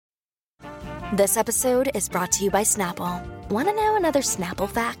This episode is brought to you by Snapple. Want to know another Snapple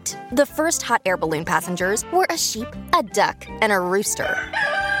fact? The first hot air balloon passengers were a sheep, a duck, and a rooster.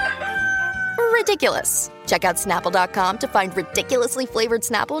 Ridiculous. Check out Snapple.com to find ridiculously flavored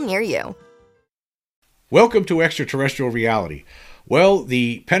Snapple near you. Welcome to Extraterrestrial Reality. Well,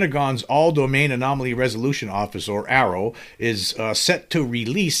 the Pentagon's All-Domain Anomaly Resolution Office, or AARO, is set to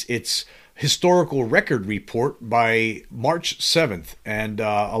release its historical record report by March 7th. And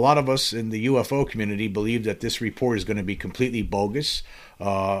a lot of us in the UFO community believe that this report is going to be completely bogus.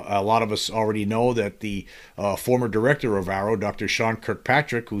 A lot of us already know that the former director of AARO, Dr. Sean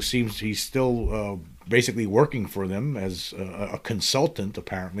Kirkpatrick, who seems he's still basically working for them as a consultant,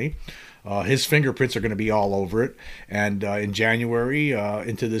 apparently, his fingerprints are going to be all over it. And in January,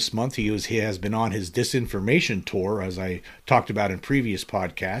 into this month, he has been on his disinformation tour, as I talked about in previous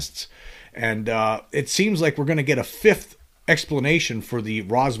podcasts. And it seems like we're going to get a fifth explanation for the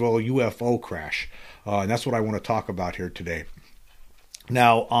Roswell UFO crash. And that's what I want to talk about here today.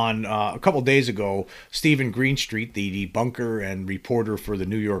 Now, on a couple days ago, Stephen Greenstreet, the debunker and reporter for the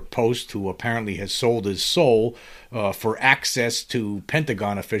New York Post, who apparently has sold his soul for access to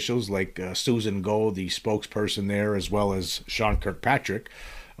Pentagon officials like Susan Goh, the spokesperson there, as well as Sean Kirkpatrick,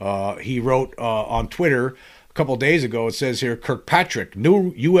 he wrote on Twitter a couple days ago. It says here, Kirkpatrick,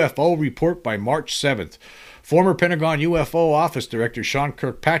 new UFO report by March 7th. Former Pentagon UFO Office Director Sean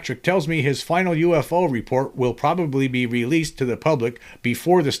Kirkpatrick tells me his final UFO report will probably be released to the public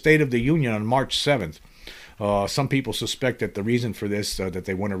before the State of the Union on March 7th. Some people suspect that the reason for this, that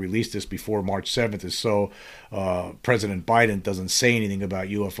they want to release this before March 7th, is so President Biden doesn't say anything about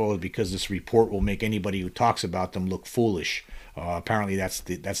UFOs, because this report will make anybody who talks about them look foolish. Apparently that's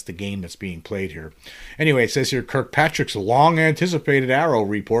the game that's being played here. Anyway, it says here, Kirkpatrick's long-anticipated AARO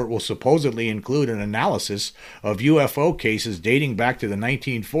report will supposedly include an analysis of UFO cases dating back to the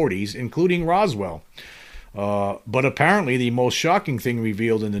 1940s, including Roswell. But apparently the most shocking thing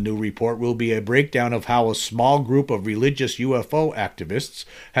revealed in the new report will be a breakdown of how a small group of religious UFO activists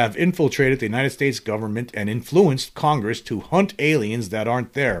have infiltrated the United States government and influenced Congress to hunt aliens that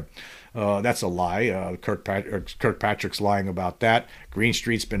aren't there. That's a lie. Kirkpatrick's lying about that.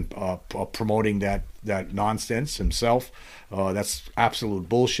 Greenstreet's been promoting that nonsense himself. That's absolute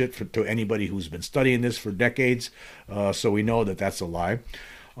bullshit to anybody who's been studying this for decades. So we know that that's a lie.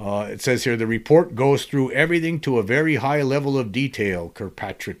 It says here, the report goes through everything to a very high level of detail,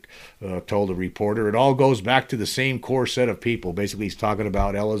 Kirkpatrick told a reporter. It all goes back to the same core set of people. Basically, he's talking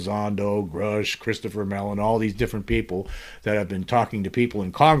about Elizondo, Grush, Christopher Mellon, all these different people that have been talking to people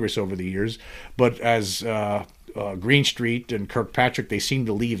in Congress over the years. But as Greenstreet and Kirkpatrick, they seem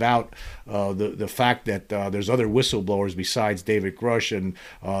to leave out the fact that there's other whistleblowers besides David Grush, and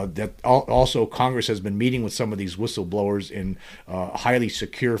that also Congress has been meeting with some of these whistleblowers in highly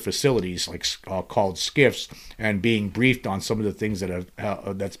secure facilities like called SCIFs, and being briefed on some of the things that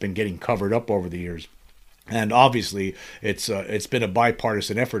that's been getting covered up over the years. And obviously, it's been a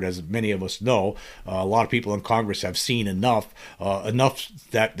bipartisan effort, as many of us know. A lot of people in Congress have seen enough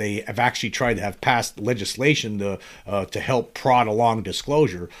that they have actually tried to have passed legislation to help prod along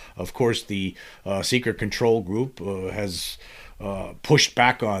disclosure. Of course, the Secret Control Group has pushed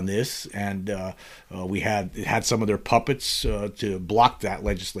back on this, and we had some of their puppets to block that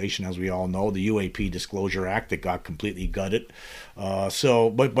legislation, as we all know, the UAP Disclosure Act, that got completely gutted.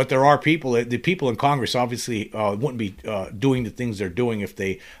 But there are people, the people in Congress obviously wouldn't be doing the things they're doing if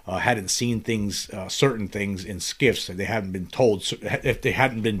they hadn't seen things, certain things in SCIFs, and they hadn't been told, if they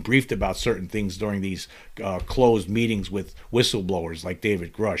hadn't been briefed about certain things during these closed meetings with whistleblowers like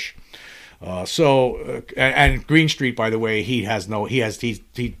David Grush. And Greenstreet, by the way, he doesn't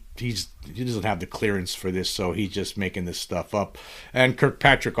have the clearance for this, so he's just making this stuff up. And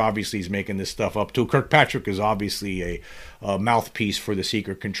Kirkpatrick obviously is making this stuff up too. Kirkpatrick is obviously a mouthpiece for the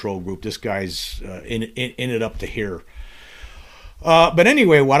Secret Control Group. This guy's in it up to here. But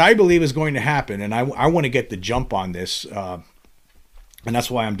anyway, what I believe is going to happen, and I want to get the jump on this, and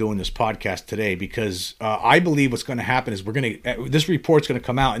that's why I'm doing this podcast today, because I believe what's going to happen is this report's going to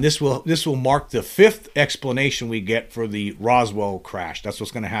come out, and this will mark the fifth explanation we get for the Roswell crash. That's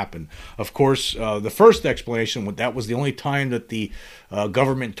what's going to happen. Of course, the first explanation, that was the only time that the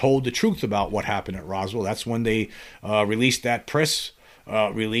government told the truth about what happened at Roswell. That's when they released that press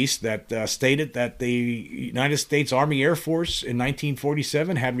release that stated that the United States Army Air Force in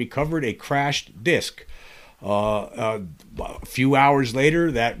 1947 had recovered a crashed disc. A few hours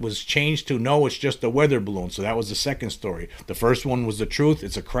later, that was changed to no, it's just a weather balloon. So that was the second story. The first one was the truth.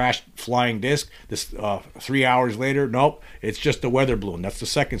 It's a crashed flying disc. This 3 hours later, nope, it's just a weather balloon. That's the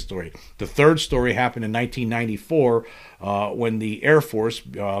second story. The third story happened in 1994 when the Air Force,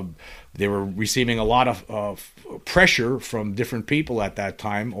 they were receiving a lot of pressure from different people at that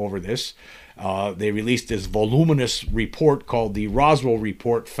time over this. They released this voluminous report called the Roswell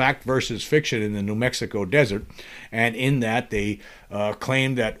Report, Fact versus Fiction in the New Mexico Desert. And in that, they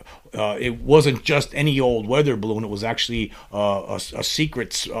claimed that it wasn't just any old weather balloon. It was actually a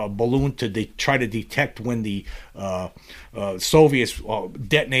secret balloon to try to detect when the Soviets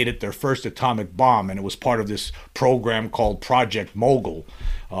detonated their first atomic bomb. And it was part of this program called Project Mogul.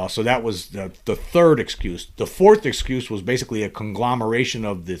 So that was the third excuse. The fourth excuse was basically a conglomeration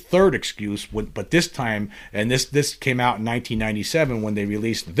of the third excuse, but this time, and this came out in 1997 when they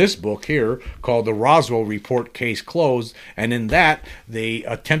released this book here called The Roswell Report, Case Closed, and in that they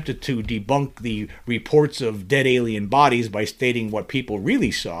attempted to debunk the reports of dead alien bodies by stating what people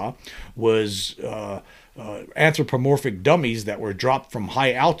really saw was anthropomorphic dummies that were dropped from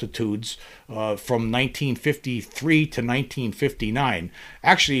high altitudes from 1953 to 1959.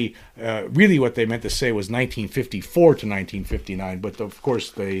 Actually, really what they meant to say was 1954 to 1959, but of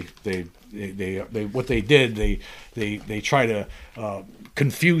course they what they did, they try to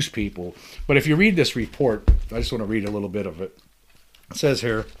confuse people. But if you read this report, I just want to read a little bit of it. It says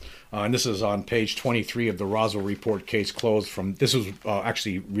here, and this is on page 23 of the Roswell Report, Case Closed. This was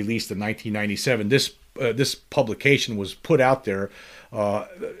actually released in 1997. This publication was put out there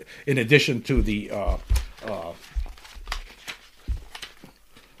in addition to the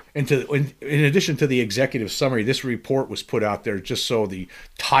in addition to the executive summary. This report was put out there just so the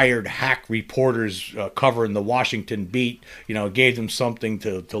tired hack reporters covering the Washington beat, gave them something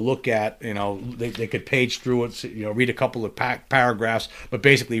to look at. They could page through it, read a couple of paragraphs, but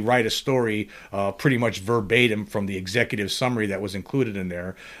basically write a story pretty much verbatim from the executive summary that was included in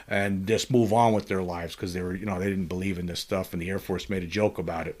there, and just move on with their lives because they were, they didn't believe in this stuff, and the Air Force made a joke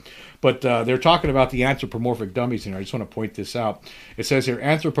about it. But they're talking about the anthropomorphic dummies here. I just want to point this out. It says here,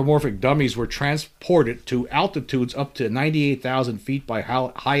 anthropomorphic dummies were transported to altitudes up to 98,000 feet by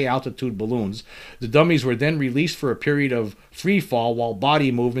high-altitude balloons. The dummies were then released for a period of free fall while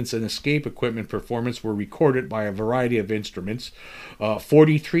body movements and escape equipment performance were recorded by a variety of instruments.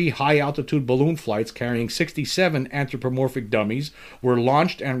 43 high-altitude balloon flights carrying 67 anthropomorphic dummies were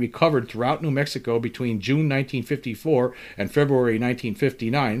launched and recovered throughout New Mexico between June 1954 and February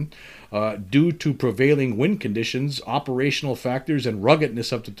 1959. Due to prevailing wind conditions, operational factors, and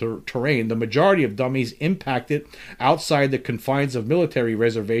ruggedness of the terrain, the majority of dummies impacted outside the confines of military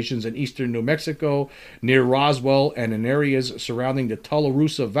reservations in eastern New Mexico, near Roswell, and in areas surrounding the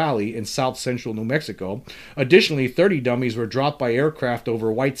Tularosa Valley in south-central New Mexico. Additionally, 30 dummies were dropped by aircraft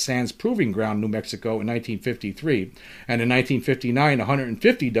over White Sands Proving Ground, New Mexico in 1953. And in 1959,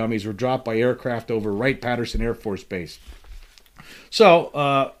 150 dummies were dropped by aircraft over Wright-Patterson Air Force Base.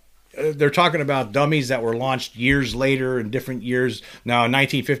 So, they're talking about dummies that were launched years later in different years. Now, in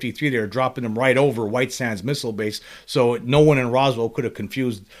 1953, they were dropping them right over White Sands Missile Base, so no one in Roswell could have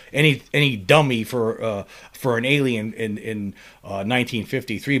confused any dummy for an alien in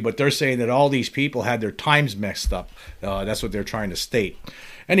 1953. But they're saying that all these people had their times messed up. That's what they're trying to state.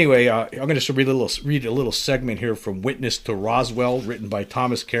 Anyway, I'm going to just read a little segment here from Witness to Roswell, written by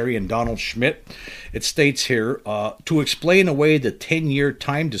Thomas Carey and Donald Schmidt. It states here, to explain away the 10-year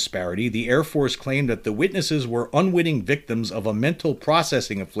time disparity, the Air Force claimed that the witnesses were unwitting victims of a mental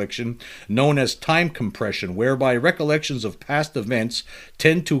processing affliction known as time compression, whereby recollections of past events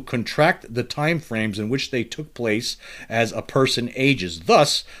tend to contract the time frames in which they took place as a person ages.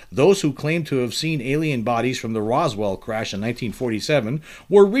 Thus, those who claim to have seen alien bodies from the Roswell crash in 1947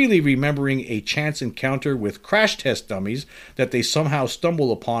 were really remembering a chance encounter with crash test dummies that they somehow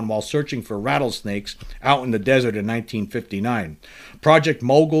stumble upon while searching for rattlesnakes out in the desert in 1959. Project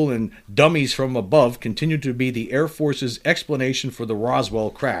Mogul and dummies from above continue to be the Air Force's explanation for the Roswell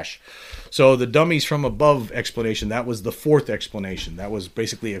crash. So the dummies from above explanation, that was the fourth explanation. That was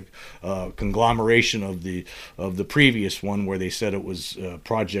basically a conglomeration of the previous one where they said it was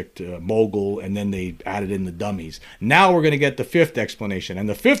Project Mogul, and then they added in the dummies. Now we're going to get the fifth explanation. And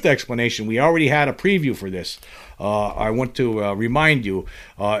the fifth explanation, we already had a preview for this. I want to remind you,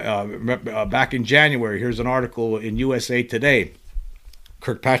 back in January, here's an article in USA Today.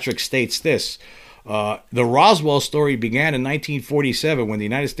 Kirkpatrick states this. The Roswell story began in 1947 when the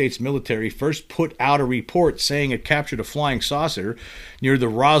United States military first put out a report saying it captured a flying saucer near the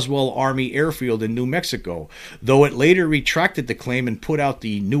Roswell Army Airfield in New Mexico. Though it later retracted the claim and put out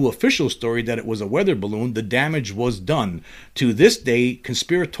the new official story that it was a weather balloon, the damage was done. To this day,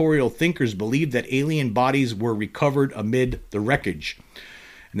 conspiratorial thinkers believe that alien bodies were recovered amid the wreckage.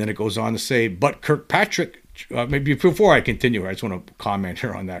 And then it goes on to say, but Kirkpatrick, maybe before I continue, I just want to comment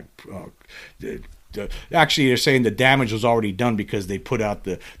here on that. Actually, they're saying the damage was already done because they put out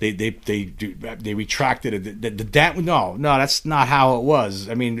they retracted it. No, that's not how it was.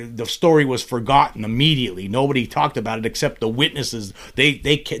 I mean, the story was forgotten immediately. Nobody talked about it except the witnesses. They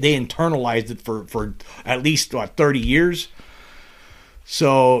internalized it for at least 30 years.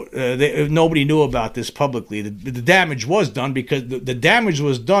 So nobody knew about this publicly. The damage was done because the damage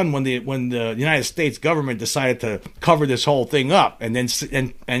was done when the United States government decided to cover this whole thing up and then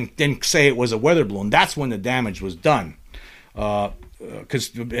say it was a weather balloon. That's when the damage was done.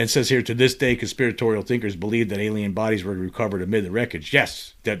 Because it says here, to this day, conspiratorial thinkers believe that alien bodies were recovered amid the wreckage.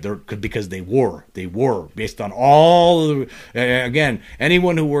 Yes, because they were based on all of again,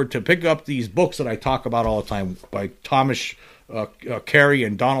 anyone who were to pick up these books that I talk about all the time by Thomas Carey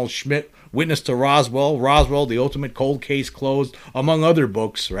and Donald Schmidt, Witness to Roswell, The Ultimate Cold Case Closed, among other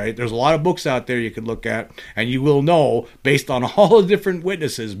books, right? There's a lot of books out there you can look at, and you will know, based on all the different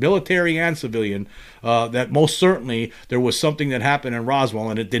witnesses, military and civilian, that most certainly there was something that happened in Roswell,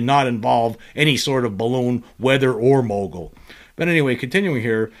 and it did not involve any sort of balloon, weather, or mogul. But anyway, continuing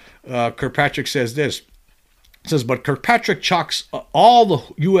here, Kirkpatrick says this. It says, but Kirkpatrick chalks all the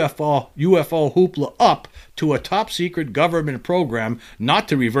UFO hoopla up to a top-secret government program not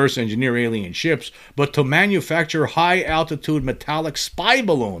to reverse engineer alien ships, but to manufacture high-altitude metallic spy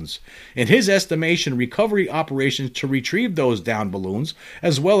balloons. In his estimation, recovery operations to retrieve those downed balloons,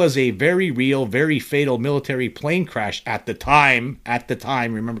 as well as a very real, very fatal military plane crash at the time,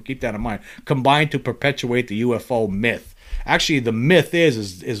 remember, keep that in mind, combined to perpetuate the UFO myth. Actually, the myth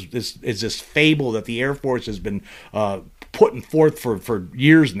is this fable that the Air Force has been putting forth for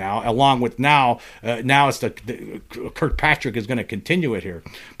years now, along with now it's Kirkpatrick is going to continue it here.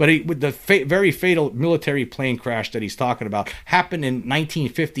 But with the very fatal military plane crash that he's talking about happened in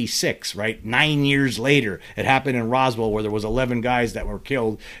 1956, right? 9 years later, it happened in Roswell, where there was 11 guys that were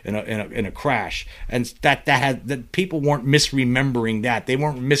killed in a crash, and that people weren't misremembering that. They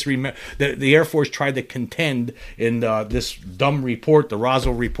weren't the Air Force tried to contend in this dumb report, the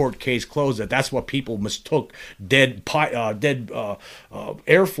Roswell report, case closed, that's what people mistook dead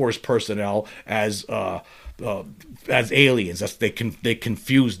Air Force personnel as aliens. They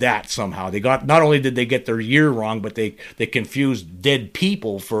confused that somehow. They got, not only did they get their year wrong, but they confused dead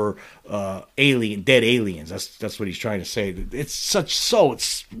people for dead aliens. That's what he's trying to say.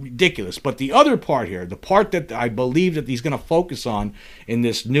 It's ridiculous. But the other part here, the part that I believe that he's going to focus on in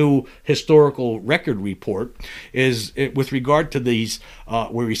this new historical record report, is with regard to these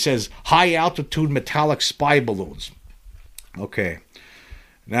where he says high altitude metallic spy balloons. Okay.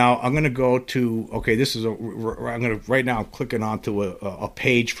 Now I'm going to go to, right now I'm clicking onto a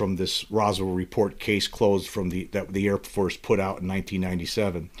page from this Roswell report, case closed, that the Air Force put out in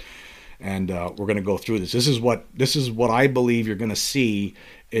 1997. And we're going to go through this. This is what I believe you're going to see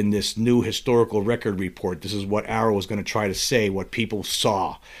in this new historical record report. This is what Arrow is going to try to say, what people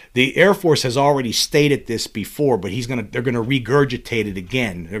saw. The Air Force has already stated this before, but they're going to regurgitate it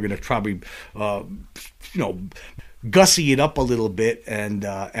again. They're going to probably, gussy it up a little bit and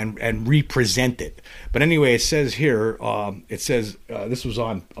represent it. But anyway, it says here, this was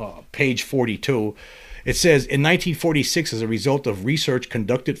on page 42. It says, in 1946, as a result of research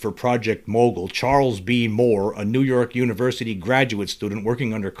conducted for Project Mogul, Charles B. Moore, a New York University graduate student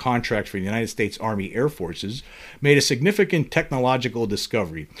working under contract for the United States Army Air Forces, made a significant technological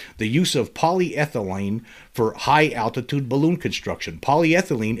discovery: the use of polyethylene for high-altitude balloon construction.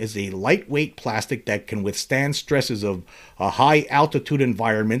 Polyethylene is a lightweight plastic that can withstand stresses of a high-altitude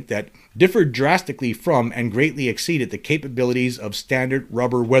environment that differed drastically from and greatly exceeded the capabilities of standard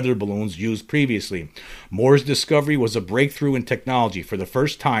rubber weather balloons used previously. Moore's discovery was a breakthrough in technology. For the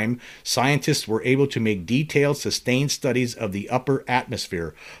first time, scientists were able to make detailed, sustained studies of the upper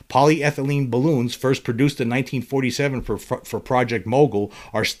atmosphere. Polyethylene balloons, first produced in 1947 for Project Mogul,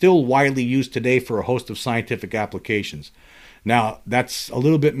 are still widely used today for a host of scientific applications. Now, that's a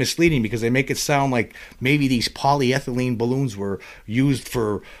little bit misleading because they make it sound like maybe these polyethylene balloons were used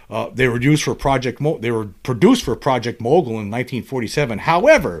for they were produced for Project Mogul in 1947.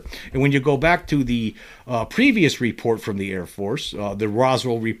 However, and when you go back to the previous report from the Air Force, the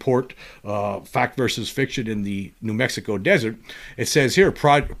Roswell report, Fact versus Fiction in the New Mexico desert, it says here,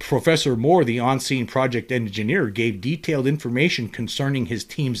 Professor Moore, the on-scene project engineer, gave detailed information concerning his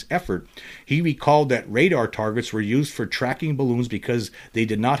team's effort. He recalled that radar targets were used for tracking balloons because they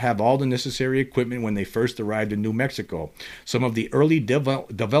did not have all the necessary equipment when they first arrived in New Mexico. Some of the early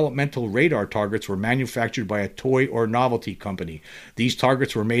developmental radar targets were manufactured by a toy or novelty company. These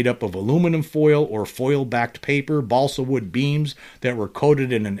targets were made up of aluminum foil or foil-backed paper, balsa wood beams that were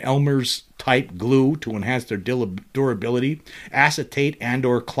coated in an Elmer's type glue to enhance their durability, acetate and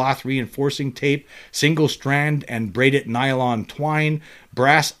or cloth reinforcing tape, single strand and braided nylon twine,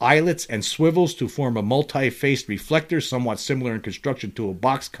 brass eyelets and swivels to form a multi-faced reflector somewhat similar in construction to a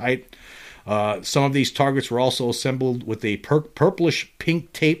box kite. Some of these targets were also assembled with a purplish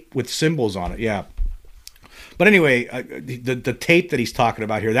pink tape with symbols on it. Yeah. But anyway, the tape that he's talking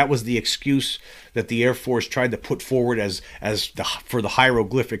about here, that was the excuse that the Air Force tried to put forward for the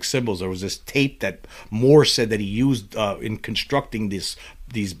hieroglyphic symbols. There was this tape that Moore said that he used in constructing this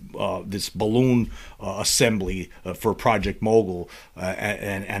balloon assembly for Project Mogul,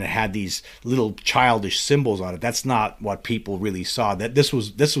 and it had these little childish symbols on it. That's not what people really saw. That this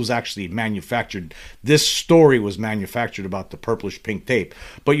was actually manufactured. This story was manufactured about the purplish pink tape.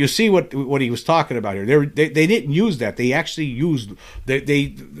 But you see what he was talking about here. They didn't use that. They actually used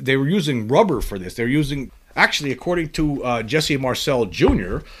they were using rubber for this. They're using, actually, according to Jesse Marcel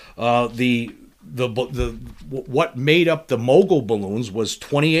Jr., what made up the Mogul balloons was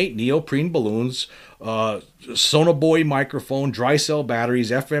 28 neoprene balloons, sonobuoy microphone, dry cell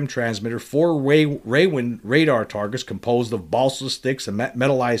batteries, FM transmitter, 4 Raywin radar targets composed of balsa sticks and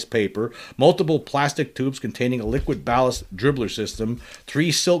metallized paper, multiple plastic tubes containing a liquid ballast dribbler system,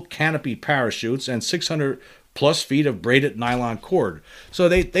 3 silk canopy parachutes, and 600 plus feet of braided nylon cord. So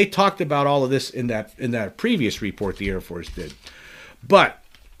they talked about all of this in that previous report the Air Force did. But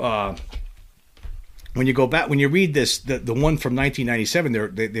when you go back, when you read this, the one from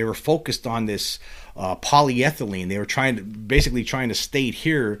 1997, they were focused on this polyethylene. They were basically trying to state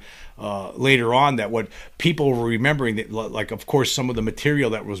here later on that what people were remembering, that, like, of course, some of the material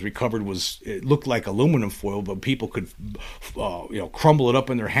that was recovered it looked like aluminum foil, but people could crumble it up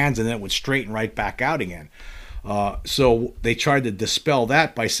in their hands and then it would straighten right back out again. So they tried to dispel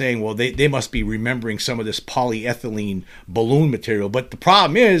that by saying, well, they must be remembering some of this polyethylene balloon material. But the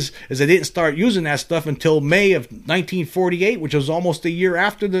problem is they didn't start using that stuff until May of 1948, which was almost a year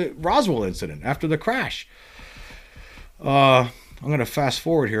after the Roswell incident, after the crash. I'm going to fast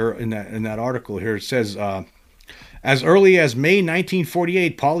forward here in that article here. It says, as early as May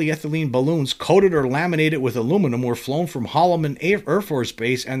 1948, polyethylene balloons coated or laminated with aluminum were flown from Holloman Air Force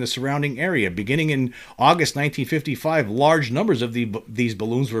Base and the surrounding area. Beginning in August 1955, large numbers of these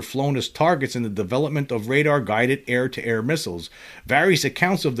balloons were flown as targets in the development of radar-guided air-to-air missiles. Various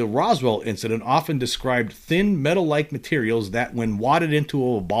accounts of the Roswell incident often described thin metal-like materials that, when wadded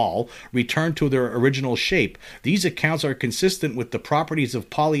into a ball, returned to their original shape. These accounts are consistent with the properties of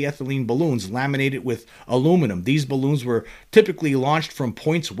polyethylene balloons laminated with aluminum. These balloons were typically launched from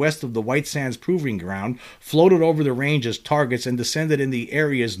points west of the White Sands Proving Ground, floated over the range as targets, and descended in the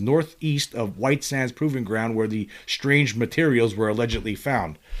areas northeast of White Sands Proving Ground where the strange materials were allegedly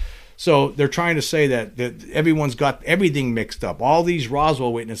found. So they're trying to say that everyone's got everything mixed up. All these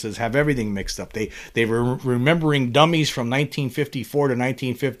Roswell witnesses have everything mixed up. They were remembering dummies from 1954 to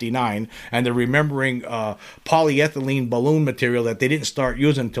 1959, and they're remembering polyethylene balloon material that they didn't start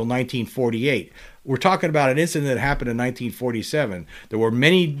using until 1948. We're talking about an incident that happened in 1947. There were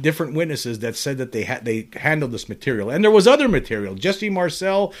many different witnesses that said that they handled this material. And there was other material. Jesse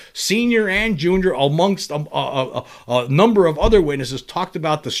Marcel, Sr. and Jr., amongst a number of other witnesses, talked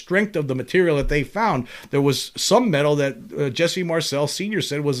about the strength of the material that they found. There was some metal that Jesse Marcel, Sr.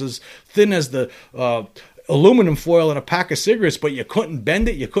 said was as thin as the aluminum foil in a pack of cigarettes, but you couldn't bend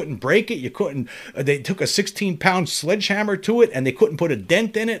it, you couldn't break it, they took a 16-pound sledgehammer to it and they couldn't put a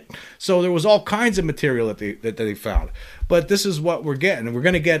dent in it. So there was all kinds of material that they found. But this is what we're getting, and we're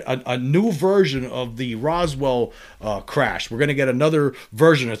going to get a new version of the Roswell crash. We're going to get another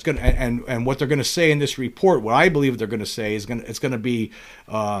version. It's going to, and what they're going to say in this report, what I believe they're going to say is it's going to be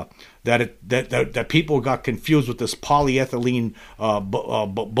that people got confused with this polyethylene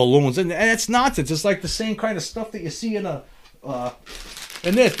balloons, and it's nonsense. It's like the same kind of stuff that you see in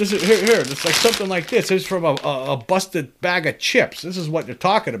this is here. It's like something like this. It's from a busted bag of chips. This is what they're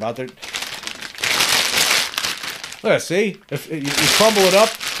talking about. Let's see. If you crumble it up,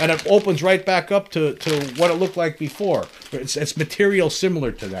 and it opens right back up to what it looked like before. It's material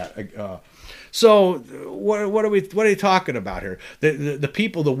similar to that. So what are you talking about here? The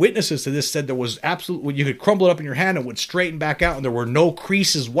people, the witnesses to this said there was absolutely, you could crumble it up in your hand and it would straighten back out, and there were no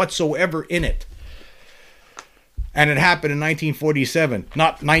creases whatsoever in it. And it happened in 1947,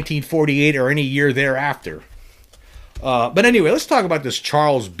 not 1948 or any year thereafter. But anyway, let's talk about this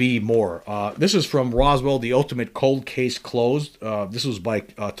Charles B. Moore. This is from Roswell, The Ultimate Cold Case Closed. This was by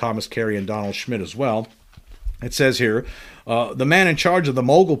Thomas Carey and Donald Schmidt as well. It says here, the man in charge of the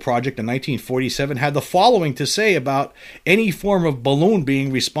Mogul Project in 1947 had the following to say about any form of balloon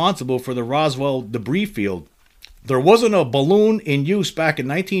being responsible for the Roswell debris field. There wasn't a balloon in use back in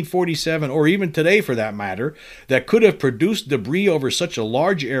 1947, or even today for that matter, that could have produced debris over such a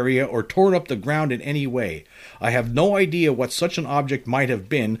large area or torn up the ground in any way. I have no idea what such an object might have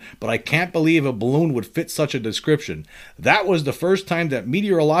been, but I can't believe a balloon would fit such a description. That was the first time that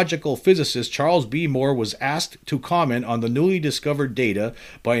meteorological physicist Charles B. Moore was asked to comment on the newly discovered data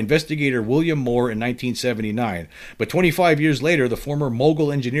by investigator William Moore in 1979. But 25 years later, the former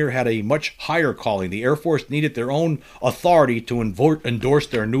Mogul engineer had a much higher calling. The Air Force needed their own authority to endorse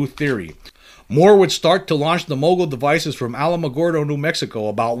their new theory. Moore would start to launch the Mogul devices from Alamogordo, New Mexico,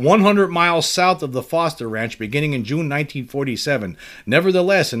 about 100 miles south of the Foster Ranch, beginning in June 1947.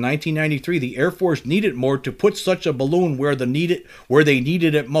 Nevertheless, in 1993, the Air Force needed Moore to put such a balloon where they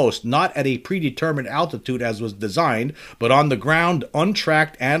needed it most, not at a predetermined altitude as was designed, but on the ground,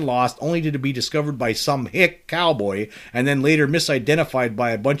 untracked and lost, only to be discovered by some hick cowboy, and then later misidentified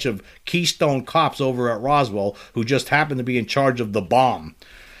by a bunch of Keystone cops over at Roswell, who just happened to be in charge of the bomb.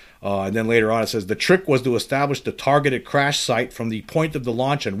 And then later on it says, the trick was to establish the targeted crash site from the point of the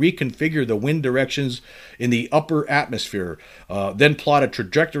launch and reconfigure the wind directions in the upper atmosphere. Then plot a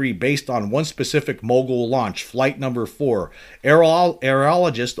trajectory based on one specific Mogul launch, flight number 4.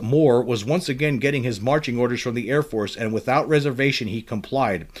 Aerologist Moore was once again getting his marching orders from the Air Force, and without reservation he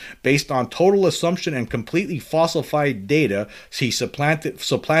complied. Based on total assumption and completely falsified data he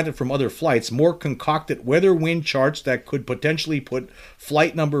supplanted from other flights, Moore concocted weather wind charts that could potentially put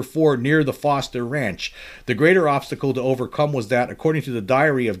flight number 4 near the Foster Ranch. The greater obstacle to overcome was that, according to the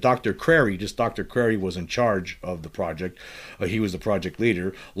diary of Dr. Crary, just Dr. Crary was in charge of the project, he was the project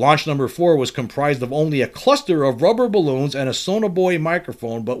leader, launch number 4 was comprised of only a cluster of rubber balloons and a sonobuoy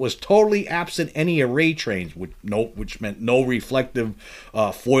microphone, but was totally absent any array trains, which meant no reflective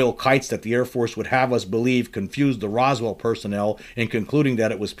foil kites that the Air Force would have us believe confused the Roswell personnel in concluding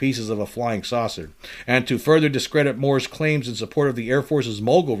that it was pieces of a flying saucer. And to further discredit Moore's claims in support of the Air Force's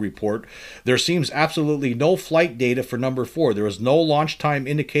Mogul report, there seems absolutely no flight data for number 4. There is no launch time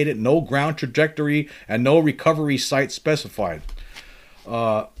indicated, no ground trajectory, and no recovery site specified.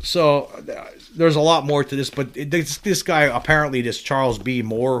 So there's a lot more to this, but this guy, apparently this Charles B.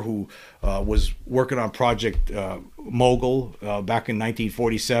 Moore, who was working on Project Mogul back in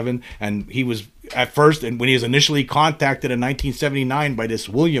 1947, and he was at first, and when he was initially contacted in 1979 by this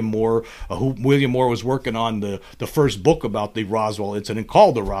William Moore, who William Moore was working on the first book about the Roswell incident,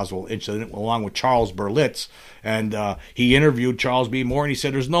 called the Roswell incident, along with Charles Berlitz, and he interviewed Charles B. Moore, and he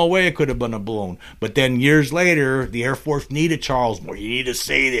said there's no way it could have been a balloon. But then years later, the Air Force needed Charles Moore. You need to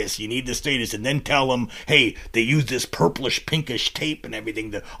say this, and then tell him, hey, they use this purplish pinkish tape and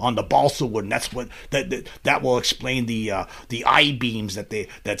everything on the balsa wood, and that's what that will explain the I beams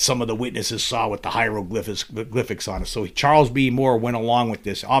that some of the witnesses saw with the hieroglyphics on it. So Charles B. Moore went along with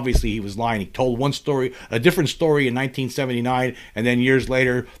this. Obviously, he was lying. He told a different story in 1979, and then years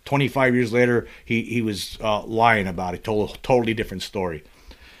later, 25 years later, he was lying about it. Told a totally different story.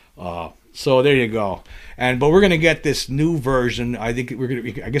 So there you go. But we're going to get this new version. I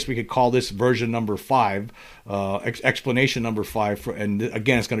guess we could call this version number 5, explanation number 5. And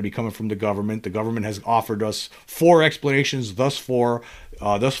again, it's going to be coming from the government. The government has offered us 4 explanations thus far.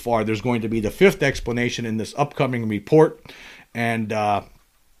 There's going to be the 5th explanation in this upcoming report. And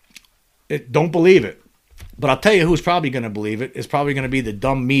don't believe it. But I'll tell you who's probably going to believe it. It's probably going to be the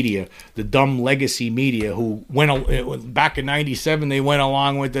dumb media, the dumb legacy media, who went back in '97. They went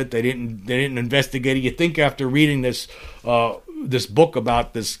along with it. They didn't investigate it. You think after reading this book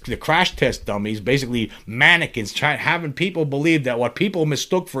about the crash test dummies, basically mannequins, having people believe that what people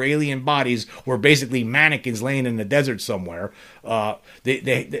mistook for alien bodies were basically mannequins laying in the desert somewhere.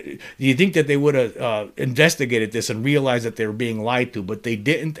 You think that they would have investigated this and realized that they were being lied to, but they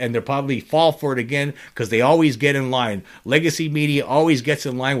didn't, and they'll probably fall for it again because they always get in line. Legacy media always gets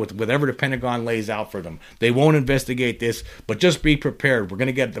in line with whatever the Pentagon lays out for them. They won't investigate this, but just be prepared. We're going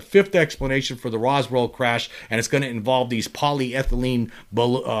to get the 5th explanation for the Roswell crash, and it's going to involve these poly polyethylene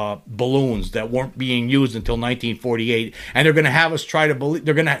balloons that weren't being used until 1948, and they're going to have us try to believe.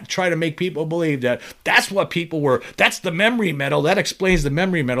 They're going to try to make people believe that that's what people were. That's the memory metal. That explains the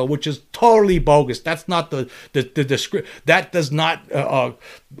memory metal, which is totally bogus. That's not the that does not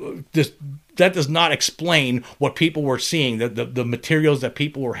that does not explain what people were seeing. The materials that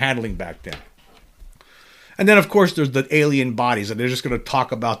people were handling back then. And then, of course, there's the alien bodies, and they're just going to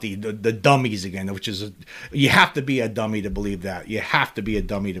talk about the dummies again, which is, you have to be a dummy to believe that. You have to be a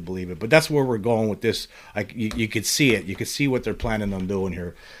dummy to believe it. But that's where we're going with this. Like you could see it. You could see what they're planning on doing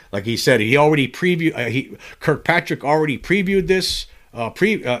here. Like he said, he already previewed. Kirkpatrick already previewed this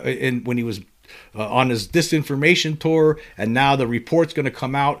when he was on his disinformation tour, and now the report's going to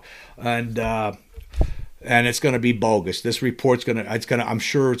come out, and it's going to be bogus. This report's I'm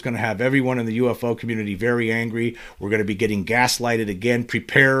sure it's going to have everyone in the UFO community very angry. We're going to be getting gaslighted again.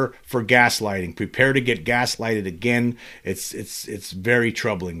 Prepare for gaslighting. Prepare to get gaslighted again. It's very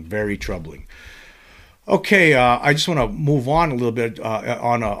troubling, very troubling. Okay, I just want to move on a little bit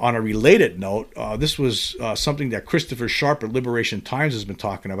on a related note. This was something that Christopher Sharp at Liberation Times has been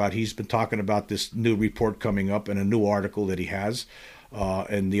talking about. He's been talking about this new report coming up in a new article that he has.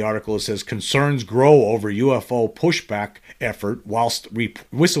 And the article says, concerns grow over UFO pushback effort whilst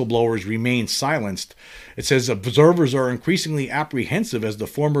whistleblowers remain silenced. It says observers are increasingly apprehensive as the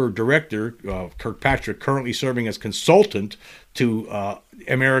former director, Kirkpatrick, currently serving as consultant to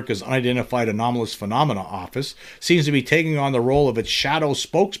America's Unidentified Anomalous Phenomena Office, seems to be taking on the role of its shadow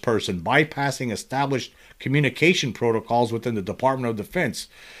spokesperson, bypassing established communication protocols within the Department of Defense.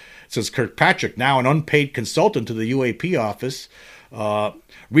 It says Kirkpatrick, now an unpaid consultant to the UAP office,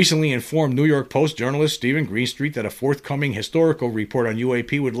 recently informed New York Post journalist Stephen Greenstreet that a forthcoming historical report on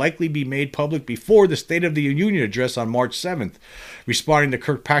UAP would likely be made public before the State of the Union address on March 7th. Responding to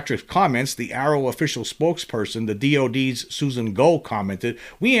Kirkpatrick's comments, the Arrow official spokesperson, the DoD's Susan Goh, commented,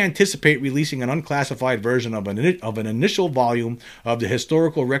 "We anticipate releasing an unclassified version of an initial volume of the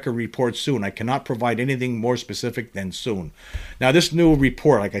historical record report soon. I cannot provide anything more specific than soon." Now, this new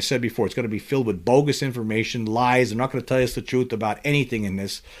report, like I said before, it's going to be filled with bogus information, lies. They're not going to tell us the truth about anything in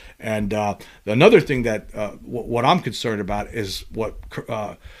this. And another thing that what I'm concerned about is what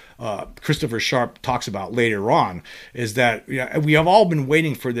Christopher Sharp talks about later on, is that we have all been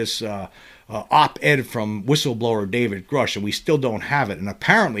waiting for this op-ed from whistleblower David Grush, and we still don't have it. And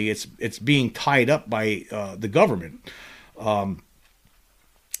apparently it's being tied up by the government.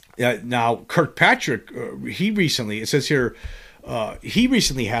 Now, Kirkpatrick, it says here, he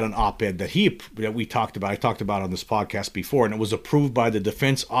recently had an op-ed that we talked about. I talked about on this podcast before, and it was approved by the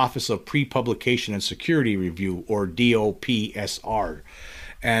Defense Office of Pre-Publication and Security Review, or DOPSR.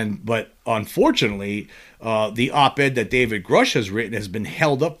 But unfortunately, the op-ed that David Grush has written has been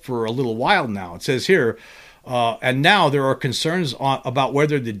held up for a little while now. It says here, and now there are concerns about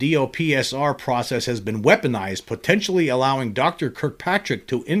whether the DOPSR process has been weaponized, potentially allowing Dr. Kirkpatrick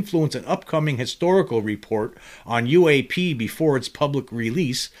to influence an upcoming historical report on UAP before its public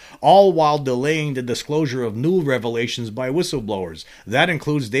release, all while delaying the disclosure of new revelations by whistleblowers. That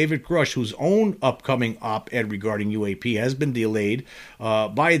includes David Grush, whose own upcoming op-ed regarding UAP has been delayed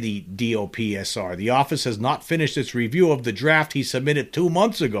by the DOPSR. The office has not finished its review of the draft he submitted 2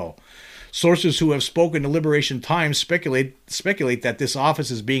 months ago. Sources who have spoken to Liberation Times speculate that this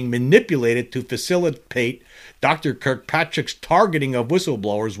office is being manipulated to facilitate Dr. Kirkpatrick's targeting of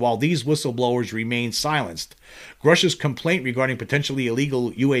whistleblowers while these whistleblowers remain silenced. Grush's complaint regarding potentially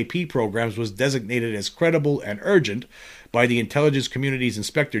illegal UAP programs was designated as credible and urgent by the intelligence community's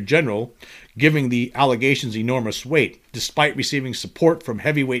Inspector General, giving the allegations enormous weight. Despite receiving support from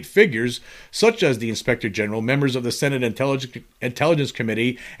heavyweight figures such as the Inspector General, members of the Senate Intelligence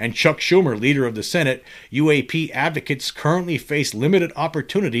Committee, and Chuck Schumer, leader of the Senate, UAP advocates currently face limited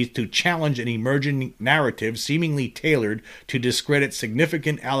opportunities to challenge an emerging narrative seemingly tailored to discredit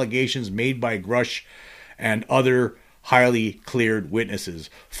significant allegations made by Grush and other highly cleared witnesses.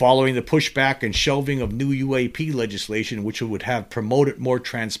 Following the pushback and shelving of new UAP legislation, which would have promoted more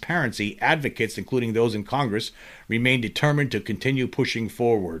transparency, advocates, including those in Congress, remain determined to continue pushing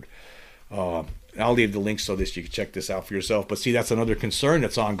forward. I'll leave the links so that you can check this out for yourself. But see, that's another concern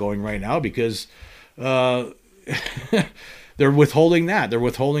that's ongoing right now, because they're withholding that. They're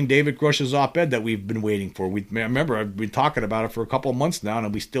withholding David Grush's op-ed that we've been waiting for. Remember, I've been talking about it for a couple of months now,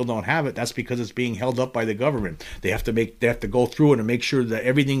 and we still don't have it. That's because it's being held up by the government. They have to go through it and make sure that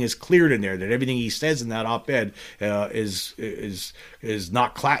everything is cleared in there, that everything he says in that op-ed is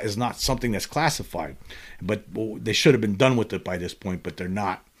not something that's classified. But they should have been done with it by this point, but they're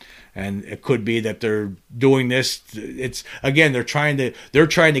not. And it could be that they're doing this. It's again, they're trying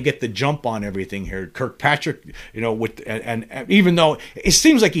to get the jump on everything here. Kirkpatrick, and even though it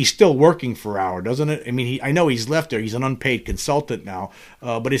seems like he's still working for Auer, doesn't it? I mean, I know he's left there. He's an unpaid consultant now,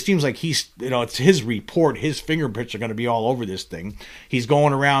 but it seems like it's his report. His fingerprints are going to be all over this thing. He's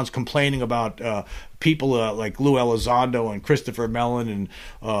going around complaining about people like Lou Elizondo and Christopher Mellon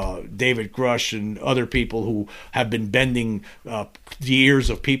and David Grush and other people who have been bending the ears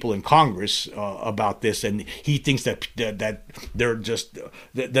of people in Congress about this, and he thinks that they're just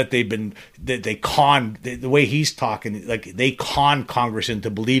that they con the way he's talking, like they con Congress into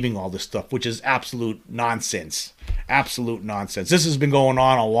believing all this stuff, which is absolute nonsense. Absolute nonsense. This has been going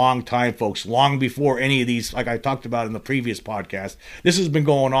on a long time, folks, long before any of these, like I talked about in the previous podcast. This has been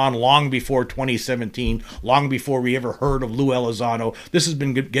going on long before 2017, long before we ever heard of Lou Elizondo. This has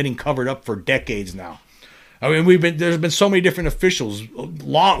been getting covered up for decades now. I mean, there's been so many different officials, a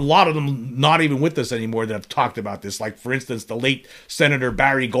lot of them not even with us anymore, that have talked about this. Like, for instance, the late Senator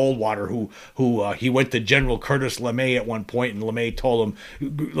Barry Goldwater, who he went to General Curtis LeMay at one point, and LeMay told him,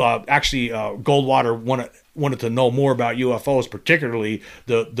 Goldwater wanted to know more about UFOs, particularly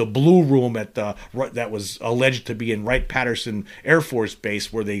the Blue Room that was alleged to be in Wright-Patterson Air Force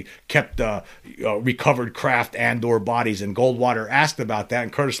Base, where they kept recovered craft and/or bodies. And Goldwater asked about that,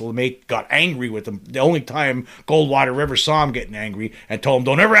 and Curtis LeMay got angry with him. The only time Goldwater ever saw him getting angry, and told him,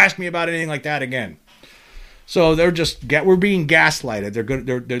 "Don't ever ask me about anything like that again." So we're being gaslighted.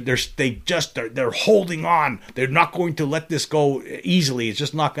 They're holding on. They're not going to let this go easily. It's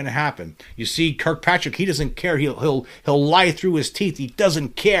just not going to happen. You see, Kirkpatrick, he doesn't care. He'll lie through his teeth. He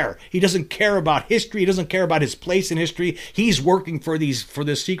doesn't care. He doesn't care about history. He doesn't care about his place in history. He's working for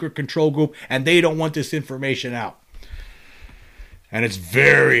this secret control group, and they don't want this information out. And it's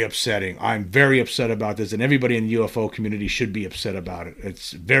very upsetting. I'm very upset about this, and everybody in the UFO community should be upset about it.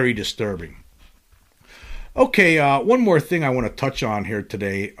 It's very disturbing. Okay, one more thing I want to touch on here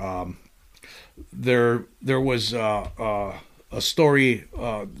today. There was a story.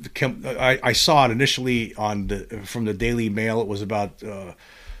 I saw it initially from the Daily Mail. It was about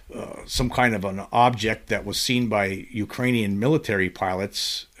some kind of an object that was seen by Ukrainian military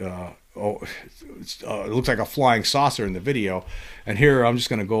pilots. It looks like a flying saucer in the video. And here, I'm just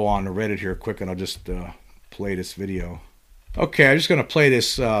going to go on to Reddit here quick, and I'll just play this video. Okay, I'm just going to play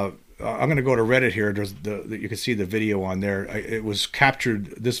this. I'm going to go to Reddit here. You can see the video on there. It was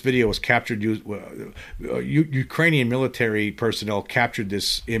captured. This video was captured. Ukrainian military personnel captured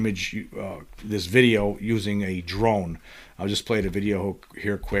this image, this video, using a drone. I'll just play the video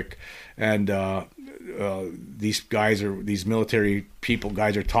here quick. And these military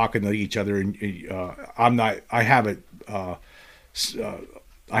guys are talking to each other. And I have it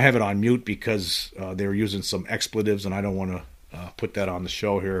on mute because they were using some expletives, and I don't want to put that on the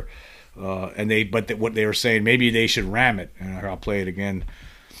show here. What they were saying, maybe they should ram it, and I'll play it again.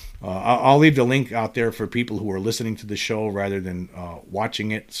 I'll leave the link out there for people who are listening to the show rather than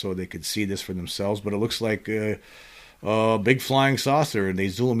watching it, so they could see this for themselves. But it looks like a big flying saucer, and they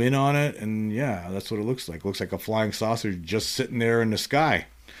zoom in on it, and yeah, that's what it looks like. It looks like a flying saucer just sitting there in the sky.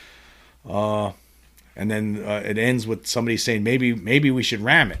 And then it ends with somebody saying maybe we should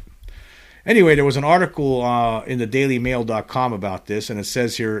ram it. Anyway, there was an article in the dailymail.com about this, and it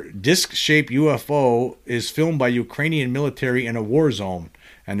says here, disc-shaped UFO is filmed by Ukrainian military in a war zone.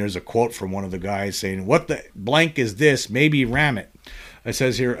 And there's a quote from one of the guys saying, "What the blank is this? Maybe ram it." It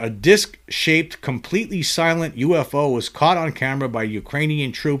says here, a disc-shaped, completely silent UFO was caught on camera by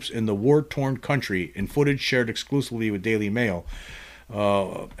Ukrainian troops in the war-torn country in footage shared exclusively with Daily Mail.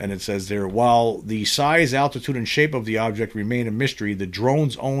 And it says there, while the size, altitude, and shape of the object remain a mystery, the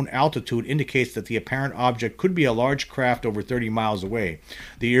drone's own altitude indicates that the apparent object could be a large craft over 30 miles away.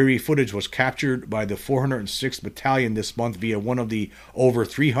 The eerie footage was captured by the 406th Battalion this month via one of the over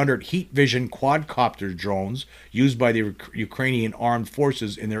 300 heat vision quadcopter drones used by the Ukrainian armed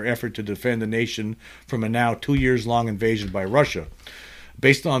forces in their effort to defend the nation from a now 2 years long invasion by Russia.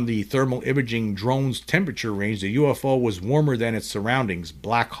 Based on the thermal imaging drone's temperature range, the UFO was warmer than its surroundings,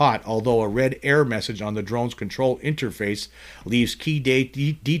 black hot, although a red air message on the drone's control interface leaves key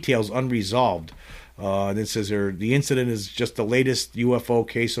details unresolved. And it says there, the incident is just the latest UFO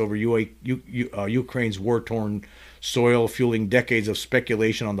case over Ukraine's war-torn soil, fueling decades of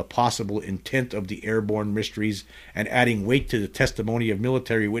speculation on the possible intent of the airborne mysteries and adding weight to the testimony of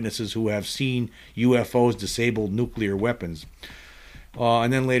military witnesses who have seen UFOs disable nuclear weapons.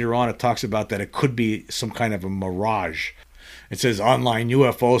 And then later on it talks about that it could be some kind of a mirage. It says online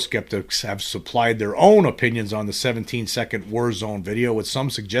UFO skeptics have supplied their own opinions on the 17-second war zone video, with some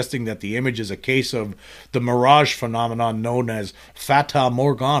suggesting that the image is a case of the mirage phenomenon known as Fata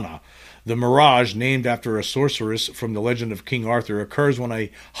Morgana. The mirage, named after a sorceress from the legend of King Arthur, occurs when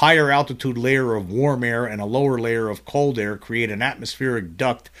a higher altitude layer of warm air and a lower layer of cold air create an atmospheric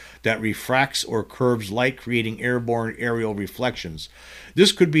duct that refracts or curves light, creating airborne aerial reflections.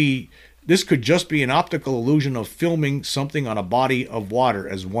 This could just be an optical illusion of filming something on a body of water,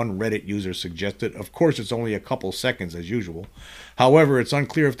 as one Reddit user suggested. Of course, it's only a couple seconds, as usual. However, it's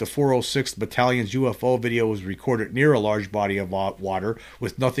unclear if the 406th Battalion's UFO video was recorded near a large body of water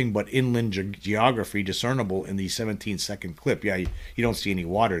with nothing but inland geography discernible in the 17-second clip. Yeah, you don't see any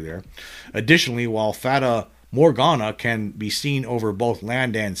water there. Additionally, while Fata Morgana can be seen over both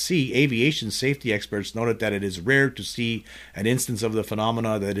land and sea, aviation safety experts noted that it is rare to see an instance of the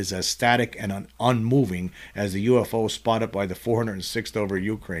phenomena that is as static and unmoving as the UFO spotted by the 406th over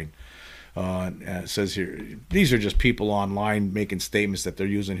Ukraine. It says here, these are just people online making statements that they're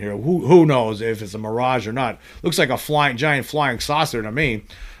using here. Who knows if it's a mirage or not? Looks like a giant flying saucer to me.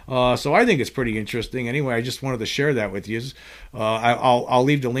 So I think it's pretty interesting. Anyway, I just wanted to share that with you. I'll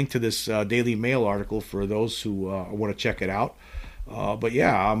leave the link to this Daily Mail article for those who want to check it out. But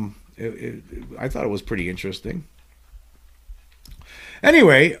yeah, I thought it was pretty interesting.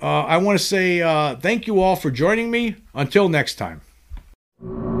 Anyway, I want to say thank you all for joining me. Until next time.